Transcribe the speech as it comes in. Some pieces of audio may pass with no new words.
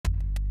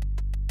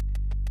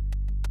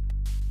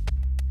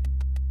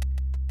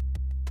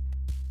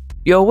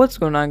Yo, what's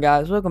going on,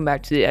 guys? Welcome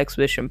back to the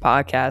Exhibition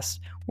Podcast.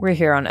 We're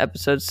here on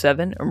episode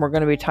 7, and we're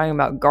going to be talking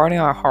about guarding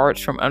our hearts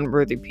from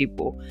unworthy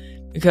people.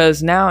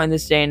 Because now, in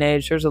this day and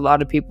age, there's a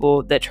lot of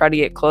people that try to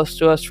get close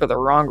to us for the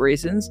wrong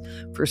reasons,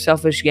 for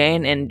selfish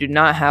gain, and do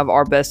not have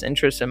our best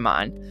interests in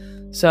mind.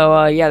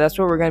 So, that's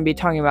what we're going to be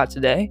talking about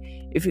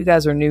today. If you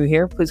guys are new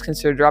here, please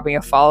consider dropping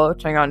a follow,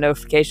 turning on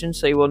notifications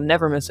so you will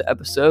never miss an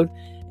episode.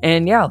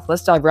 And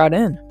let's dive right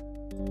in.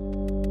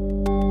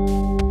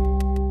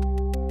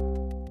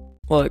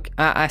 Look,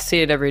 I see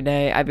it every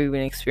day. I've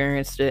even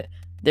experienced it.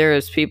 There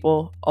is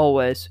people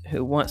always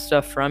who want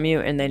stuff from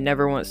you and they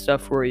never want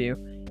stuff for you.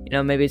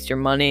 Maybe it's your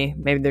money.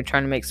 Maybe they're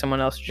trying to make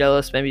someone else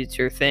jealous. Maybe it's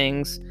your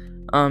things.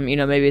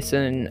 Maybe it's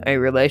in a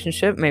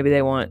relationship. Maybe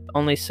they want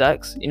only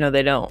sex.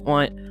 They don't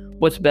want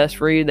what's best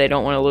for you. They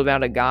don't want to live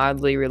out a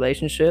godly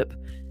relationship.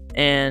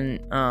 And,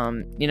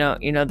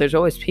 there's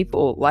always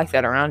people like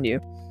that around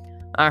you.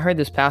 I heard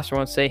this pastor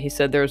once say, he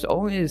said, there's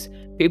always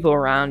people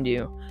around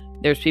you.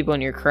 There's people in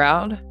your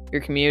crowd,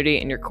 your community,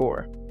 and your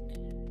core.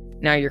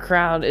 Now, your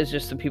crowd is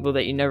just the people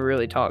that you never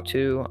really talk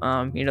to.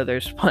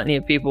 There's plenty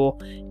of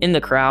people in the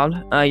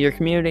crowd. Your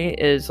community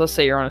is, let's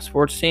say you're on a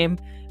sports team,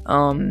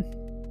 and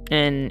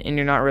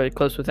you're not really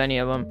close with any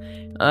of them.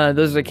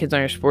 Those are the kids on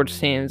your sports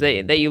teams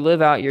that you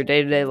live out your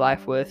day-to-day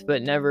life with,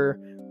 but never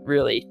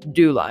really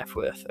do life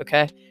with,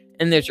 okay?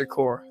 And there's your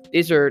core.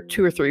 These are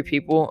 2 or 3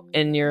 people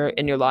in your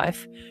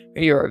life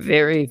who you're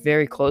very,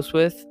 very close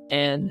with,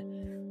 and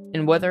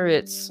whether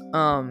it's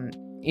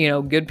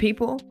good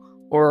people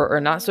or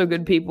not so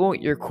good people,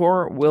 your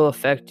core will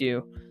affect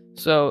you.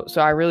 So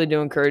I really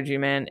do encourage you,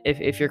 man.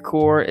 If your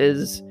core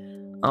is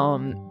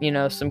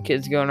some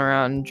kids going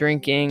around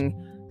drinking,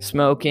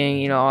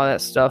 smoking, all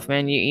that stuff,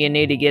 man, you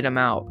need to get them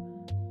out.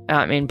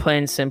 I mean, plain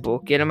and simple,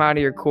 get them out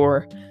of your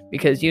core,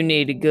 because you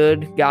need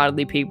good,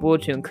 godly people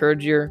to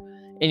encourage you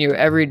in your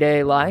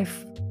everyday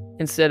life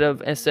instead of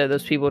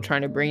those people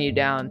trying to bring you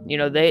down.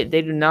 They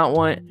do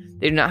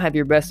not have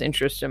your best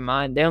interest in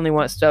mind. They only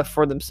want stuff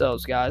for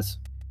themselves, guys.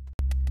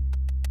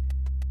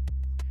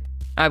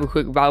 I have a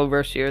quick Bible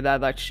verse here that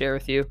I'd like to share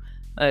with you.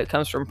 It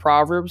comes from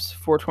Proverbs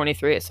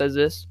 4:23. It says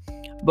this: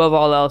 above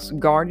all else,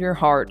 guard your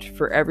heart,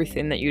 for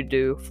everything that you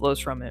do flows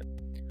from it.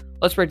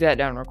 Let's break that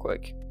down real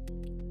quick.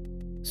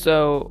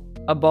 So,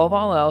 above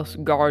all else,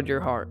 guard your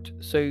heart.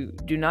 So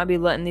do not be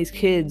letting these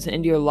kids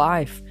into your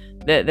life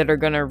that are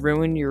going to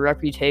ruin your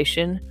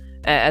reputation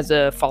as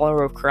a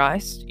follower of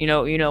Christ.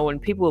 When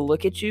people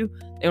look at you,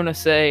 they want to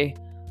say,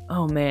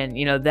 oh man,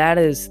 that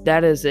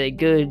is a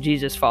good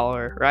Jesus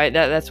follower, right?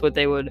 That's what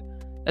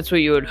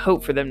you would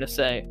hope for them to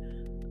say.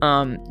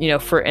 And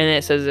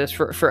it says this,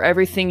 for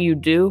everything you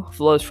do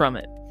flows from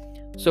it.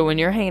 So when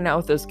you're hanging out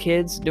with those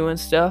kids doing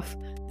stuff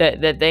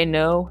that they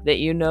know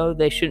that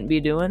they shouldn't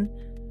be doing,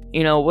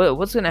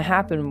 what's going to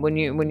happen when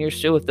you're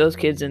still with those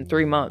kids in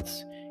 3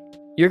 months?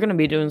 You're going to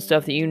be doing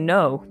stuff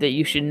that that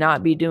you should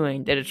not be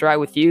doing, that it's right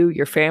with you,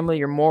 your family,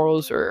 your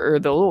morals, or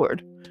the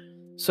Lord.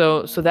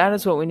 So that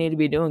is what we need to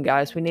be doing,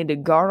 guys. We need to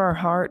guard our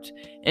heart.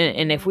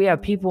 And if we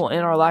have people in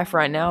our life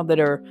right now that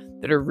are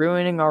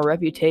ruining our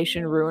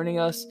reputation, ruining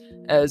us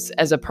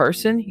as a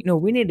person,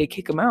 we need to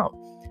kick them out.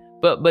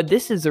 But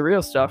this is the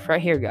real stuff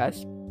right here,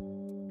 guys.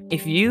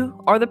 If you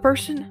are the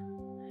person,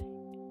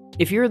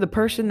 if you're the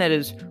person that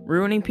is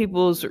ruining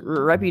people's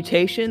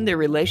reputation, their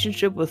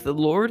relationship with the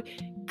Lord,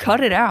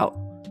 cut it out.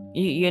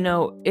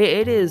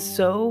 It is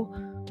so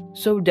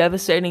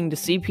devastating to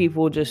see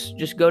people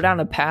just go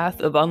down a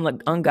path of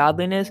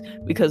ungodliness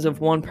because of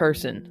one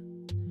person.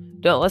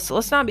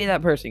 Let's not be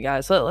that person,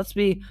 guys. Let's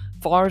be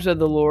followers of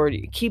the Lord.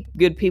 Keep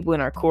good people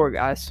in our core,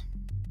 guys.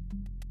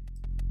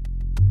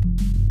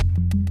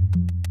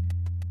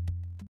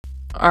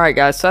 Alright,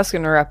 guys, so that's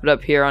going to wrap it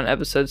up here on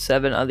episode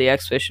 7 of the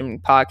Exhibition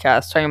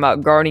Podcast, talking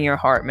about guarding your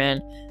heart,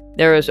 man.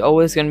 There is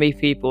always going to be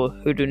people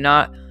who do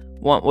not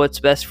want what's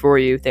best for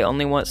you. They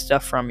only want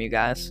stuff from you,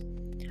 guys.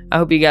 I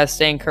hope you guys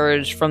stay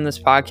encouraged from this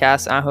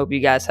podcast, and I hope you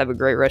guys have a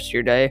great rest of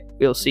your day.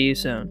 We'll see you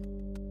soon.